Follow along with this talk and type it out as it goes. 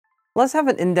Let's have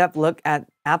an in-depth look at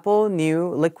Apple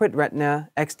new Liquid Retina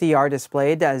XDR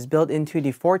display that is built into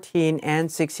the 14 and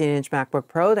 16-inch MacBook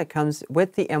Pro that comes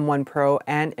with the M1 Pro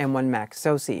and M1 Max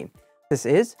SoC. This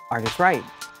is Artisright.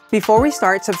 Before we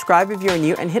start, subscribe if you're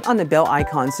new and hit on the bell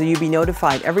icon so you'll be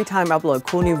notified every time I upload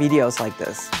cool new videos like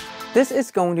this. This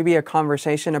is going to be a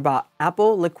conversation about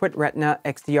Apple Liquid Retina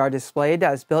XDR display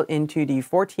that is built into the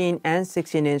 14 and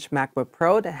 16-inch MacBook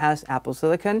Pro that has Apple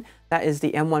Silicon, that is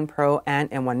the M1 Pro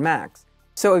and M1 Max.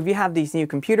 So if you have these new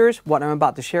computers, what I'm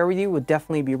about to share with you would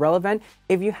definitely be relevant.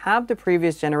 If you have the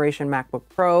previous generation MacBook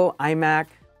Pro, iMac,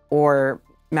 or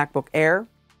MacBook Air,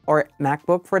 or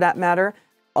MacBook for that matter,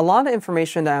 a lot of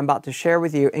information that I'm about to share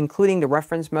with you, including the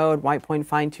reference mode, white point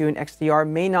fine-tune, XDR,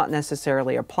 may not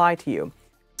necessarily apply to you.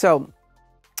 So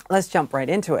let's jump right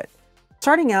into it.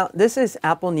 Starting out, this is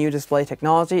Apple new display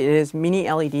technology. It is mini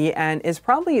LED and is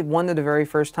probably one of the very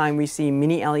first time we see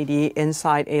mini LED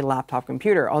inside a laptop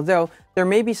computer. Although there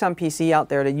may be some PC out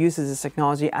there that uses this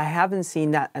technology, I haven't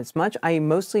seen that as much. I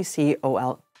mostly see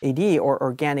OLED or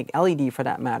organic LED for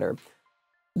that matter.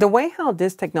 The way how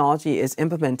this technology is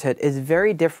implemented is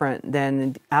very different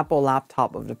than the Apple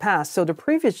laptop of the past. So the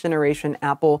previous generation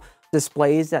Apple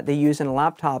displays that they use in a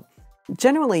laptop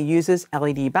generally uses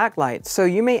LED backlight. So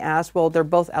you may ask, well, they're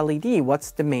both LED.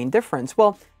 What's the main difference?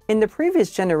 Well, in the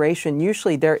previous generation,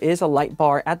 usually there is a light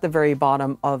bar at the very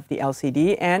bottom of the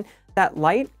LCD, and that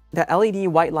light, the LED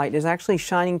white light, is actually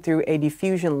shining through a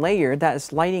diffusion layer that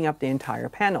is lighting up the entire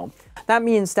panel. That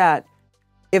means that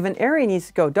if an area needs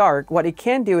to go dark, what it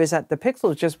can do is that the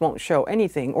pixels just won't show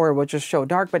anything, or it will just show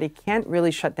dark, but it can't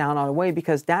really shut down all the way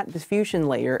because that diffusion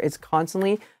layer is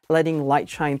constantly letting light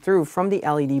shine through from the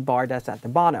LED bar that's at the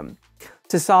bottom.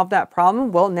 To solve that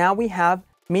problem, well, now we have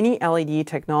mini LED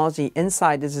technology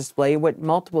inside this display with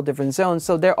multiple different zones.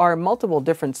 So there are multiple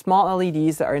different small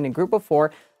LEDs that are in a group of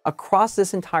 4 across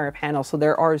this entire panel. So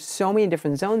there are so many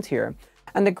different zones here.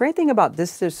 And the great thing about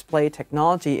this display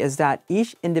technology is that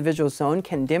each individual zone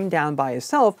can dim down by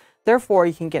itself. Therefore,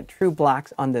 you can get true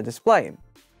blacks on the display.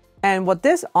 And what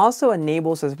this also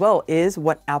enables as well is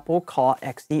what Apple call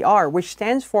XDR, which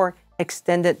stands for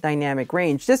Extended Dynamic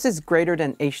Range. This is greater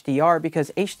than HDR because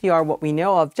HDR, what we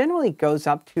know of, generally goes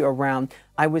up to around,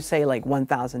 I would say, like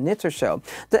 1000 nits or so.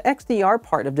 The XDR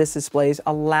part of this display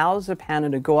allows the panel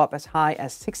to go up as high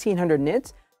as 1600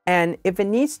 nits. And if it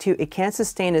needs to, it can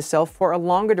sustain itself for a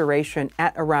longer duration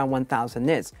at around 1000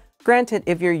 nits. Granted,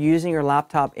 if you're using your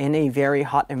laptop in a very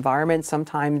hot environment,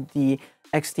 sometimes the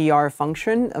XDR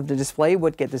function of the display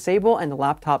would get disabled and the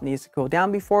laptop needs to cool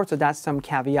down before, so that's some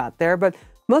caveat there. But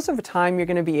most of the time, you're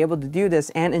going to be able to do this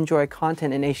and enjoy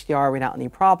content in HDR without any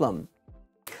problem.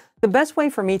 The best way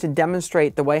for me to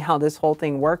demonstrate the way how this whole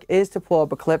thing works is to pull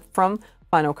up a clip from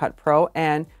Final Cut Pro,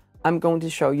 and I'm going to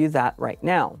show you that right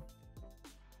now.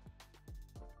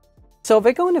 So if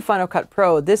I go into Final Cut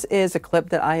Pro, this is a clip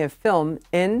that I have filmed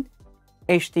in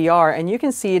HDR, and you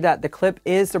can see that the clip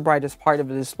is the brightest part of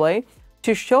the display.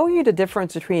 To show you the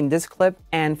difference between this clip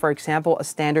and, for example, a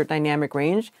standard dynamic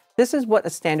range, this is what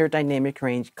a standard dynamic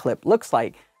range clip looks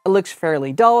like. It looks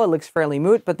fairly dull, it looks fairly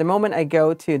mute, but the moment I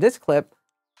go to this clip,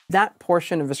 that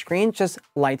portion of the screen just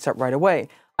lights up right away.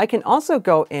 I can also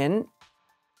go in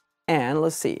and,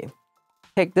 let's see,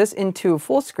 take this into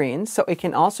full screen, so it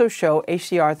can also show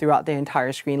HDR throughout the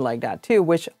entire screen like that too,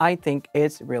 which I think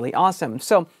is really awesome.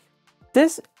 So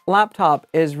this laptop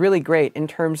is really great in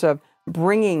terms of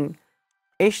bringing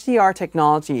HDR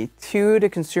technology to the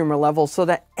consumer level so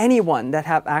that anyone that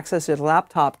have access to the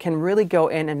laptop can really go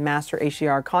in and master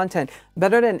HDR content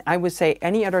better than, I would say,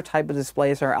 any other type of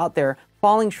displays that are out there,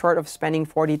 falling short of spending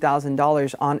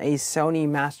 $40,000 on a Sony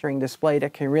mastering display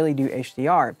that can really do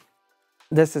HDR.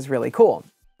 This is really cool.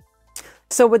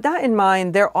 So with that in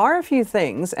mind, there are a few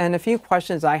things and a few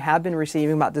questions I have been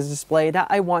receiving about this display that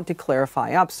I want to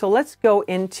clarify up. So let's go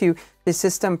into the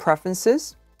system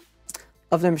preferences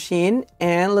of the machine,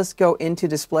 and let's go into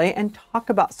display and talk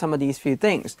about some of these few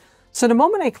things. So the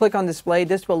moment I click on display,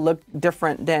 this will look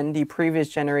different than the previous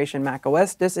generation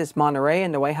macOS. This is Monterey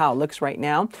and the way how it looks right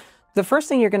now. The first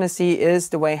thing you're going to see is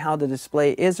the way how the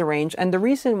display is arranged, and the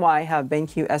reason why I have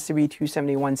BenQ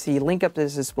SW271C link up to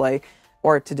this display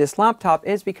or to this laptop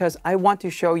is because I want to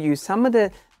show you some of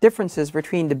the differences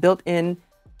between the built-in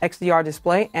XDR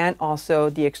display and also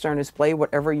the external display,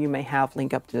 whatever you may have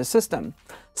linked up to the system.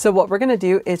 So what we're going to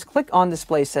do is click on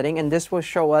display setting, and this will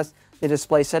show us the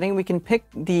display setting. We can pick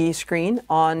the screen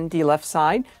on the left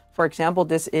side. For example,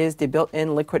 this is the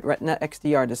built-in Liquid Retina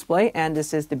XDR display, and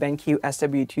this is the BenQ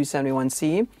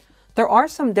SW271C. There are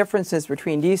some differences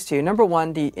between these two. Number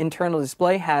one, the internal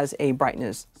display has a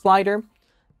brightness slider.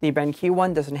 The BenQ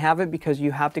one doesn't have it because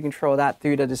you have to control that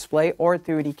through the display or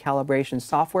through the calibration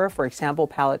software, for example,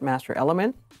 Palette Master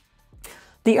Element.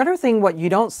 The other thing what you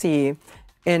don't see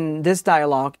in this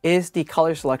dialog is the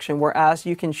color selection, whereas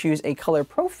you can choose a color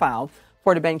profile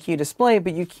for the BenQ display,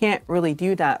 but you can't really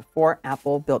do that for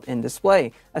Apple built-in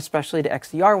display, especially the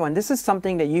XDR one. This is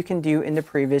something that you can do in the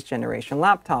previous generation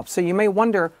laptops. So you may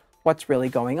wonder what's really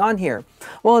going on here.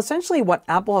 Well, essentially what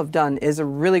Apple have done is a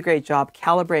really great job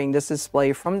calibrating this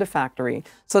display from the factory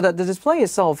so that the display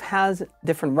itself has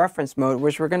different reference mode,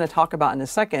 which we're going to talk about in a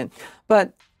second.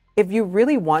 But if you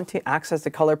really want to access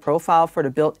the color profile for the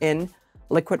built-in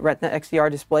Liquid Retina XDR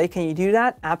display, can you do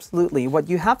that? Absolutely. What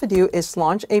you have to do is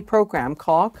launch a program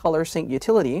called Colorsync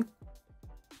Utility.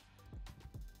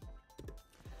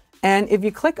 And if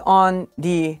you click on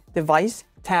the device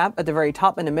tab at the very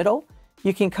top in the middle,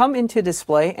 you can come into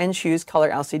display and choose color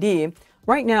LCD.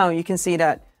 Right now, you can see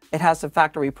that it has a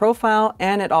factory profile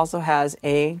and it also has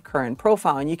a current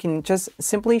profile. And you can just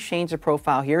simply change the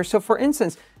profile here. So for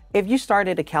instance, if you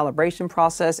started a calibration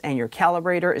process and your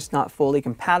calibrator is not fully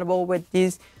compatible with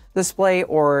this display,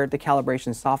 or the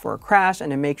calibration software crashed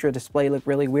and it makes your display look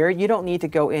really weird, you don't need to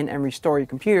go in and restore your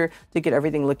computer to get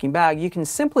everything looking back. You can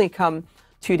simply come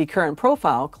to the current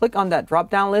profile, click on that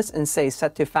drop-down list and say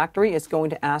set to factory. It's going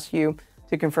to ask you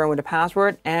to confirm with a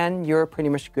password and you're pretty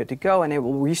much good to go, and it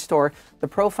will restore the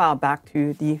profile back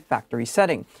to the factory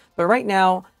setting. But right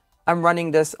now I'm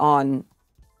running this on,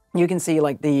 you can see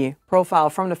like the profile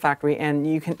from the factory, and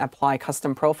you can apply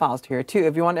custom profiles here too.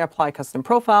 If you want to apply custom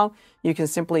profile, you can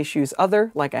simply choose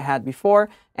other like I had before,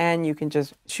 and you can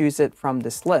just choose it from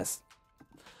this list.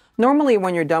 Normally,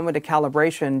 when you're done with the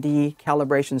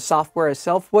calibration software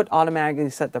itself would automatically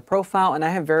set the profile, and I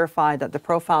have verified that the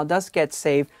profile does get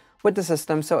saved with the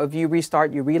system. So if you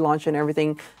restart, you relaunch and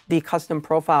everything, the custom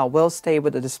profile will stay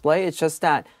with the display. It's just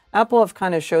that Apple have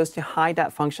kind of chose to hide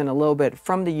that function a little bit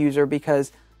from the user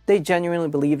because they genuinely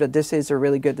believe that this is a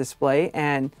really good display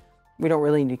and we don't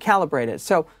really need to calibrate it.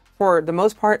 So for the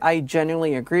most part, I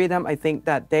genuinely agree with them. I think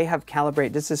that they have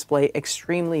calibrated this display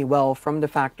extremely well from the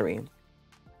factory.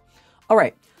 All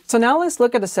right, so now let's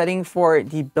look at the setting for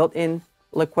the built-in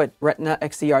Liquid Retina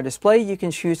XDR display. You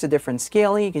can choose a different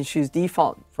scaling. You can choose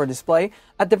default for display.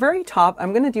 At the very top,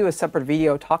 I'm going to do a separate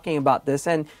video talking about this,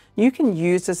 and you can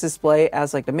use this display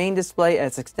as like the main display,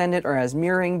 as extended, or as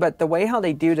mirroring, but the way how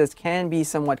they do this can be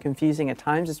somewhat confusing at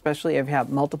times, especially if you have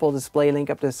multiple display link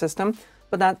up to the system,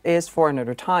 but that is for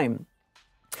another time.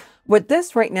 With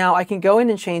this right now, I can go in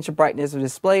and change the brightness of the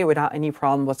display without any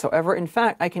problem whatsoever. In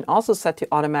fact, I can also set to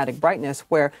automatic brightness,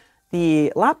 where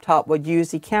the laptop would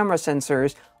use the camera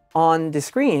sensors on the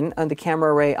screen, on the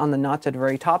camera array on the notch at the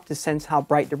very top, to sense how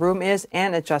bright the room is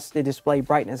and adjust the display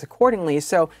brightness accordingly.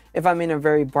 So if I'm in a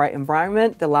very bright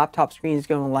environment, the laptop screen is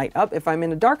going to light up. If I'm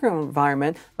in a darker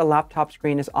environment, the laptop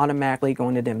screen is automatically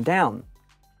going to dim down.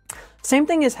 Same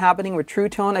thing is happening with True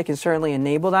Tone. I can certainly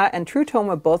enable that, and True Tone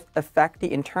will both affect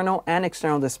the internal and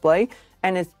external display,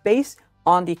 and it's based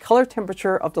on the color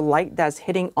temperature of the light that's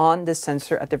hitting on the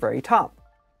sensor at the very top.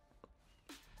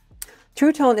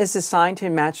 True Tone is designed to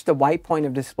match the white point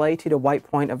of display to the white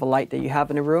point of a light that you have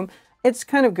in a room. It's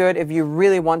kind of good if you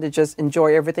really want to just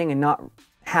enjoy everything and not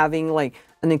having like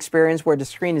an experience where the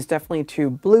screen is definitely too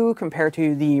blue compared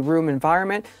to the room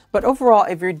environment. But overall,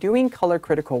 if you're doing color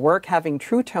critical work, having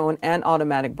True Tone and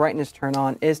automatic brightness turn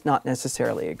on is not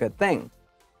necessarily a good thing.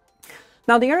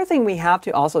 Now, the other thing we have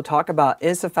to also talk about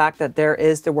is the fact that there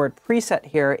is the word preset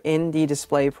here in the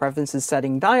display preferences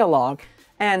setting dialog.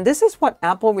 And this is what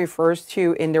Apple refers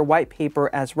to in their white paper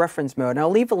as reference mode. And I'll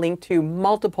leave a link to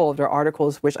multiple of their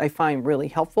articles, which I find really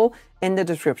helpful, in the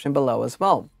description below as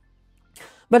well.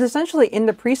 But essentially in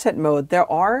the preset mode, there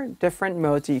are different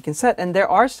modes that you can set, and there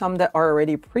are some that are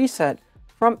already preset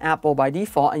from Apple by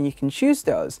default, and you can choose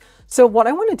those. So what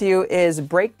I want to do is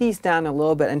break these down a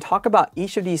little bit and talk about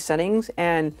each of these settings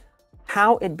and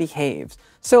how it behaves.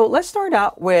 So let's start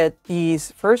out with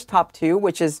these first top two,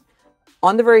 which is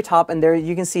on the very top, and there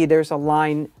you can see there's a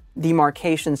line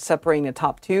demarcation separating the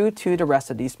top two to the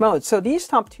rest of these modes. So these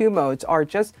top two modes are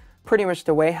just pretty much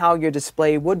the way how your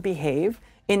display would behave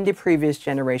in the previous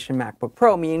generation MacBook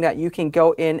Pro, meaning that you can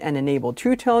go in and enable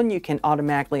True Tone, you can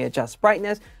automatically adjust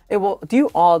brightness. It will do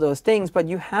all those things, but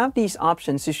you have these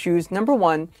options to choose, number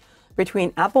one,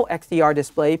 between Apple XDR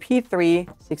Display P3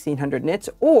 1600 nits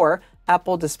or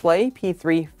Apple Display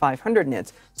P3 500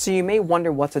 nits. So you may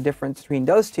wonder what's the difference between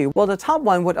those two. Well, the top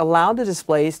one would allow the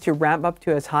displays to ramp up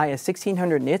to as high as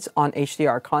 1600 nits on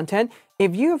HDR content.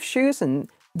 If you have chosen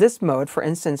this mode, for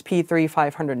instance, P3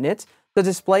 500 nits, the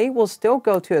display will still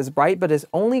go to as bright, but is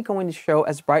only going to show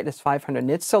as bright as 500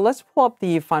 nits. So let's pull up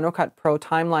the Final Cut Pro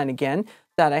timeline again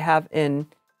that I have in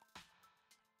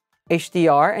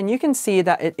HDR, and you can see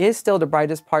that it is still the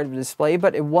brightest part of the display,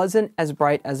 but it wasn't as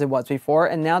bright as it was before,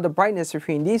 and now the brightness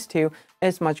between these two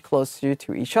is much closer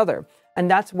to each other. And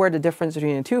that's where the difference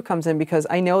between the two comes in, because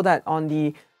I know that on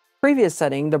the previous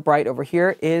setting, the bright over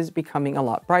here is becoming a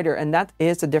lot brighter, and that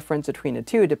is the difference between the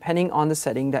two depending on the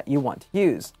setting that you want to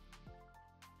use.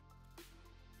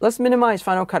 Let's minimize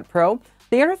Final Cut Pro.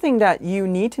 The other thing that you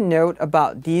need to note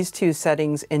about these two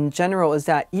settings in general is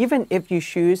that even if you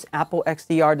choose Apple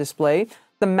XDR display,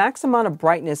 the max amount of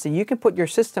brightness that you can put your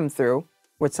system through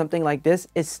with something like this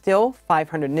is still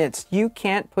 500 nits. You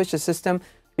can't push the system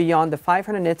beyond the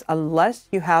 500 nits unless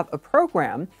you have a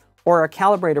program or a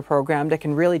calibrator program that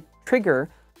can really trigger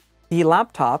the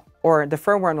laptop or the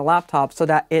firmware on the laptop so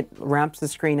that it ramps the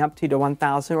screen up to the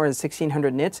 1000 or the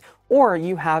 1600 nits, or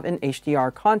you have an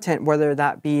HDR content, whether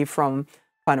that be from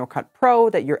Final Cut Pro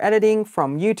that you're editing,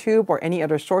 from YouTube or any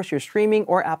other source you're streaming,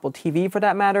 or Apple TV for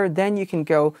that matter, then you can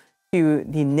go to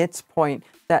the nits point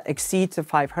that exceeds the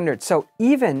 500. So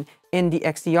even in the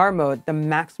XDR mode, the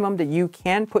maximum that you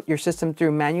can put your system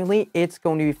through manually, it's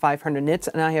going to be 500 nits,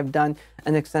 and I have done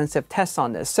an extensive test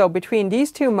on this. So between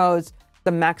these two modes,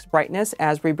 the max brightness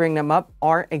as we bring them up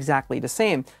are exactly the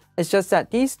same. It's just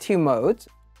that these two modes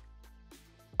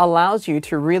allows you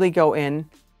to really go in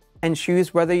and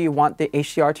choose whether you want the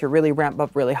HDR to really ramp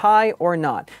up really high or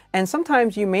not. And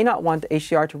sometimes you may not want the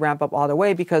HDR to ramp up all the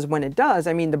way, because when it does,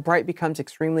 I mean, the bright becomes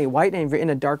extremely white, and if you're in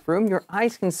a dark room, your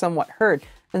eyes can somewhat hurt.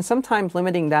 And sometimes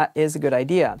limiting that is a good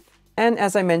idea. And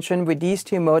as I mentioned, with these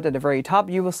two modes at the very top,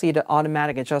 you will see the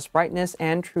automatic adjust brightness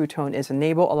and True Tone is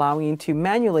enabled, allowing you to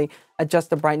manually adjust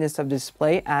the brightness of the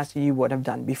display as you would have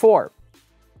done before.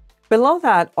 Below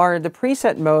that are the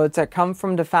preset modes that come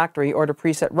from the factory, or the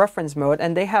preset reference mode,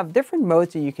 and they have different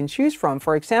modes that you can choose from.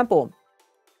 For example,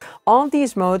 all of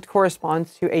these modes correspond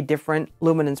to a different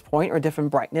luminance point or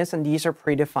different brightness, and these are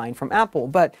predefined from Apple.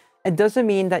 But it doesn't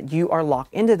mean that you are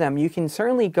locked into them. You can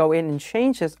certainly go in and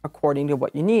change this according to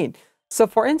what you need. So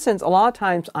for instance, a lot of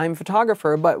times I'm a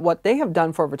photographer, but what they have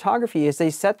done for photography is they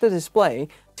set the display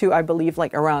to, I believe,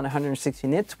 like around 160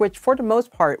 nits, which for the most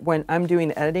part, when I'm doing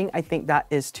the editing, I think that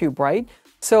is too bright.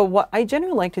 So what I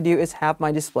generally like to do is have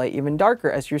my display even darker,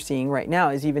 as you're seeing right now,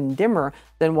 is even dimmer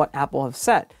than what Apple have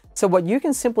set. So what you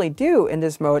can simply do in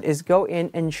this mode is go in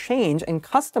and change and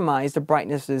customize the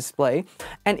brightness of the display.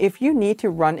 And if you need to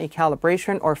run a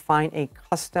calibration or find a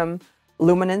custom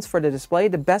luminance for the display,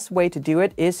 the best way to do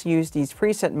it is use these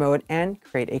preset mode and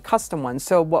create a custom one.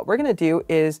 So what we're going to do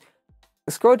is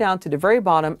scroll down to the very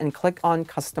bottom and click on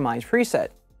Customize Preset.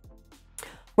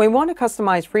 When you want to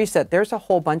customize preset, there's a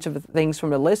whole bunch of things from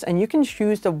the list, and you can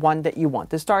choose the one that you want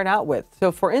to start out with.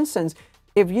 So for instance,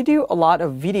 if you do a lot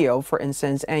of video, for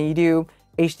instance, and you do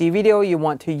HD video, you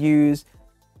want to use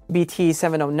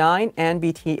BT709 and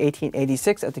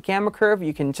BT1886 at the camera curve,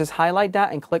 you can just highlight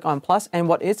that and click on plus. And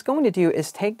what it's going to do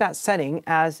is take that setting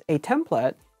as a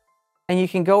template, and you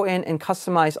can go in and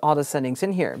customize all the settings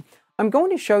in here. I'm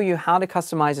going to show you how to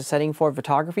customize a setting for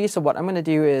photography. So what I'm going to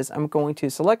do is I'm going to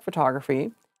select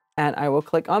photography, and I will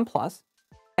click on plus,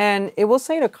 and it will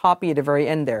say to copy at the very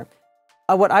end there.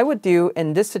 What I would do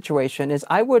in this situation is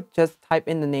I would just type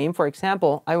in the name. For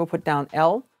example, I will put down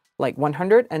L, like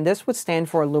 100, and this would stand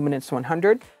for Luminance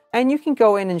 100. And you can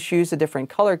go in and choose a different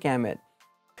color gamut.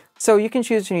 So you can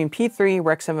choose between P3,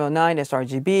 Rec 709,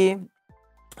 sRGB,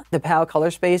 the PAL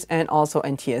color space, and also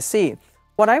NTSC.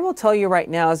 What I will tell you right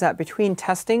now is that between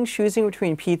testing, choosing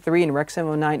between P3 and Rec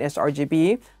 709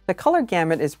 sRGB, the color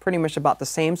gamut is pretty much about the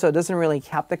same, so it doesn't really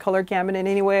cap the color gamut in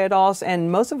any way at all.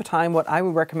 And most of the time, what I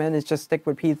would recommend is just stick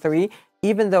with P3,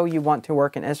 even though you want to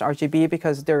work in sRGB,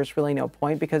 because there's really no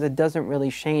point, because it doesn't really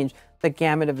change the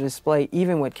gamut of the display,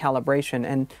 even with calibration.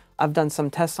 And I've done some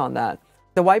tests on that.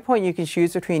 The white point you can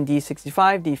choose between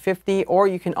D65, D50, or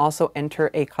you can also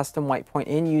enter a custom white point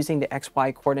in using the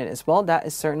XY coordinate as well. That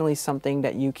is certainly something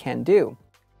that you can do.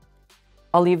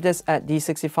 I'll leave this at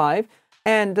D65.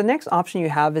 And the next option you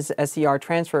have is the Sdr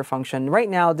Transfer Function. Right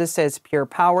now, this says pure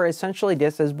power. Essentially,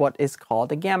 this is what is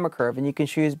called a gamma curve, and you can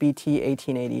choose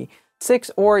BT1886,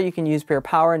 or you can use pure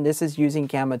power, and this is using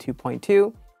gamma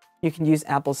 2.2. You can use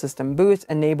Apple System Boost,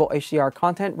 enable HDR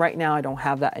content. Right now, I don't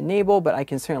have that enabled, but I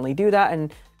can certainly do that.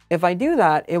 And if I do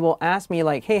that, it will ask me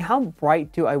like, hey, how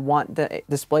bright do I want the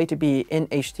display to be in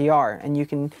HDR? And you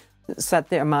can set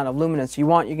the amount of luminance you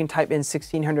want. You can type in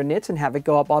 1600 nits and have it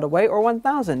go up all the way, or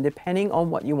 1000, depending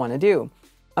on what you want to do.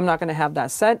 I'm not going to have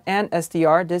that set. And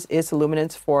SDR, this is the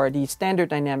luminance for the standard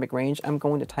dynamic range. I'm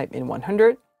going to type in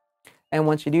 100. And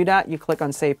once you do that, you click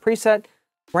on Save Preset.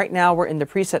 Right now, we're in the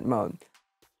preset mode.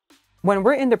 When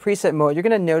we're in the preset mode, you're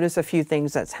going to notice a few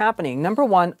things that's happening. Number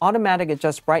one, automatic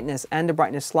adjust brightness and the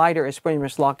brightness slider is pretty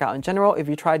much locked out in general. If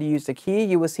you try to use the key,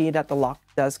 you will see that the lock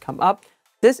does come up.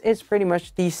 This is pretty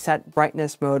much the set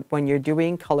brightness mode when you're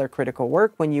doing color critical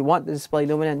work, when you want the display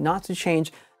luminance not to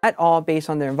change at all based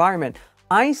on the environment.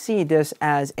 I see this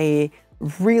as a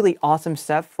really awesome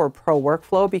step for pro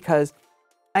workflow because,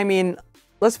 I mean,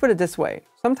 let's put it this way.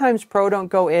 Sometimes pro don't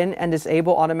go in and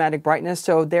disable automatic brightness,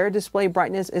 so their display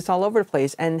brightness is all over the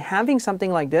place. And having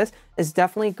something like this is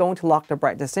definitely going to lock the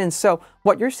brightness in. So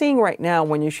what you're seeing right now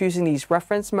when you're choosing these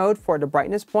reference mode for the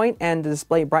brightness point and the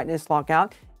display brightness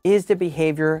lockout is the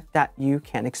behavior that you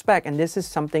can expect. And this is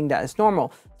something that is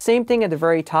normal. Same thing at the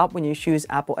very top when you choose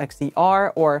Apple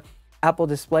XDR or Apple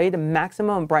Display, the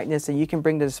maximum brightness that you can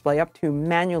bring the display up to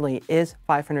manually is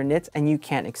 500 nits and you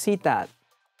can't exceed that.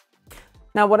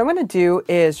 Now what I'm going to do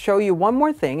is show you one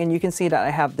more thing, and you can see that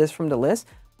I have this from the list.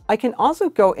 I can also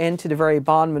go into the very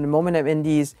bottom, and the moment I'm in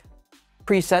these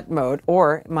preset mode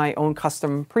or my own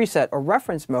custom preset or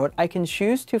reference mode, I can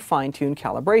choose to fine-tune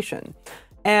calibration.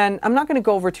 And I'm not going to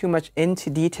go over too much into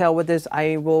detail with this.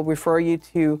 I will refer you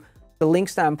to the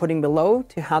links that I'm putting below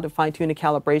to how to fine-tune the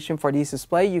calibration for these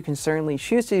display. You can certainly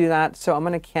choose to do that, so I'm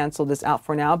going to cancel this out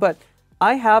for now. But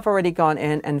I have already gone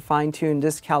in and fine-tuned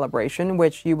this calibration,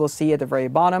 which you will see at the very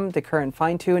bottom, the current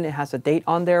fine-tune. It has a date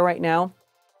on there right now.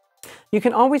 You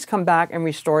can always come back and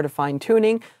restore the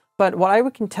fine-tuning, but what I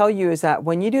can tell you is that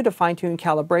when you do the fine-tune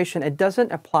calibration, it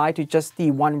doesn't apply to just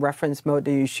the one reference mode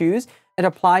that you choose. It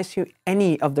applies to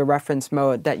any of the reference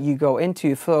mode that you go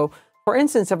into. So, for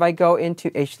instance, if I go into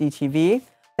HDTV,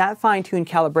 that fine-tune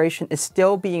calibration is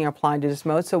still being applied to this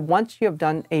mode. So once you have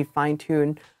done a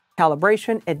fine-tune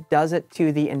calibration, it does it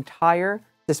to the entire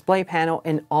display panel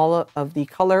in all of the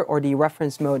color or the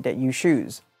reference mode that you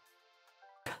choose.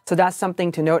 So that's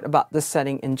something to note about this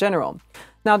setting in general.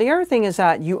 Now the other thing is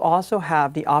that you also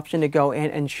have the option to go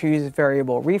in and choose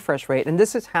variable refresh rate, and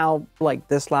this is how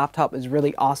this laptop is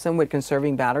really awesome with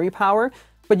conserving battery power.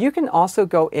 But you can also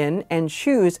go in and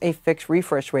choose a fixed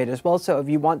refresh rate as well. So if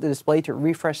you want the display to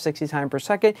refresh 60 times per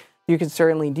second, you can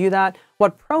certainly do that.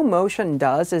 What ProMotion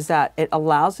does is that it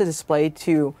allows the display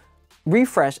to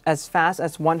refresh as fast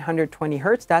as 120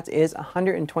 Hertz. That is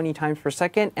 120 times per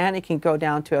second. And it can go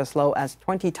down to as low as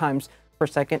 20 times per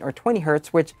second or 20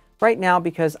 Hertz, which right now,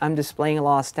 because I'm displaying a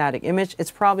lot of static image,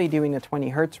 it's probably doing a 20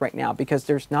 Hertz right now because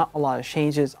there's not a lot of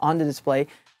changes on the display,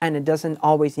 and it doesn't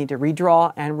always need to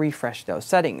redraw and refresh those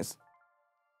settings.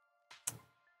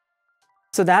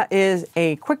 So that is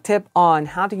a quick tip on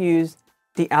how to use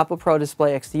the Apple Pro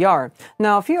Display XDR.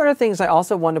 Now, a few other things I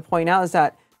also want to point out is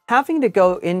that having to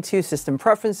go into System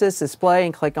Preferences, Display,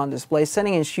 and click on Display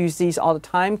Setting and choose these all the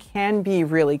time can be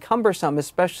really cumbersome,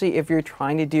 especially if you're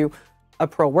trying to do a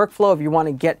pro workflow, if you want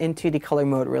to get into the color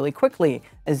mode really quickly.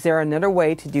 Is there another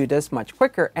way to do this much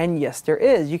quicker? And yes, there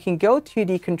is. You can go to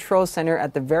the control center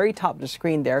at the very top of the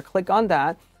screen there, click on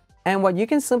that, and what you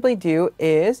can simply do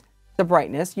is the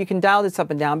brightness. You can dial this up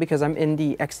and down because I'm in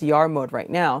the XDR mode right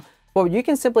now. What you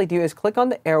can simply do is click on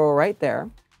the arrow right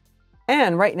there,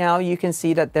 and right now you can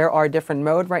see that there are different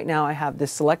modes. Right now I have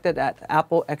this selected at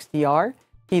Apple XDR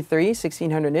P3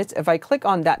 1600 nits. If I click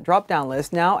on that drop-down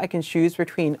list, now I can choose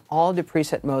between all the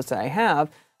preset modes that I have.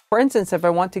 For instance, if I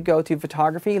want to go to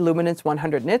photography, luminance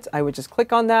 100 nits, I would just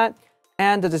click on that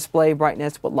and the display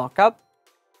brightness would lock up,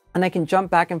 and I can jump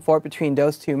back and forth between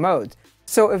those two modes.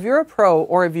 So if you're a pro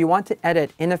or if you want to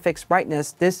edit in a fixed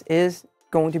brightness, this is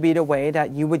going to be the way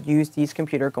that you would use these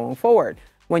computers going forward.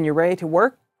 When you're ready to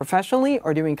work professionally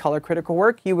or doing color critical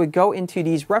work, you would go into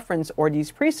these reference or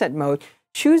these preset mode,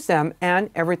 choose them, and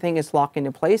everything is locked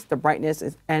into place. The brightness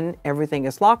is and everything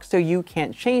is locked, so you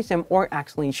can't change them or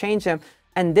accidentally change them.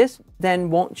 And this then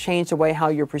won't change the way how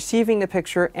you're perceiving the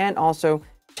picture, and also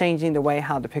changing the way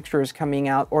how the picture is coming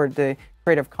out or the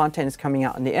creative content is coming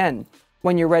out in the end.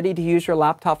 When you're ready to use your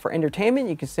laptop for entertainment,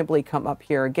 you can simply come up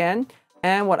here again,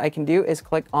 and what I can do is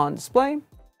click on display.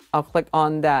 I'll click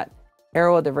on that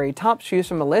arrow at the very top, choose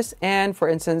from a list, and for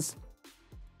instance,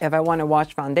 if I want to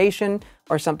watch Foundation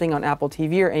or something on Apple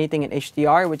TV or anything in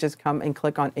HDR, I would just come and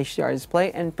click on HDR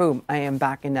display, and boom, I am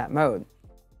back in that mode.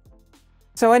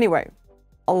 So anyway,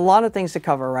 a lot of things to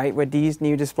cover, right, with these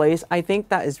new displays. I think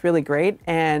that is really great,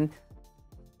 and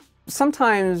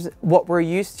sometimes what we're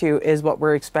used to is what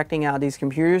we're expecting out of these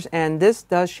computers, and this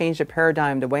does change the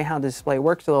paradigm, the way how the display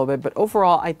works a little bit, but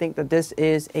overall, I think that this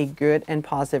is a good and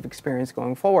positive experience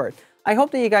going forward. I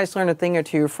hope that you guys learned a thing or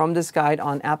two from this guide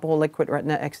on Apple Liquid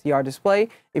Retina XDR display.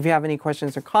 If you have any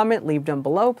questions or comment, leave them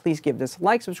below. Please give this a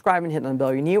like, subscribe, and hit on the bell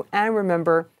if you're new. And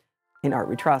remember, In art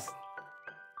we trust.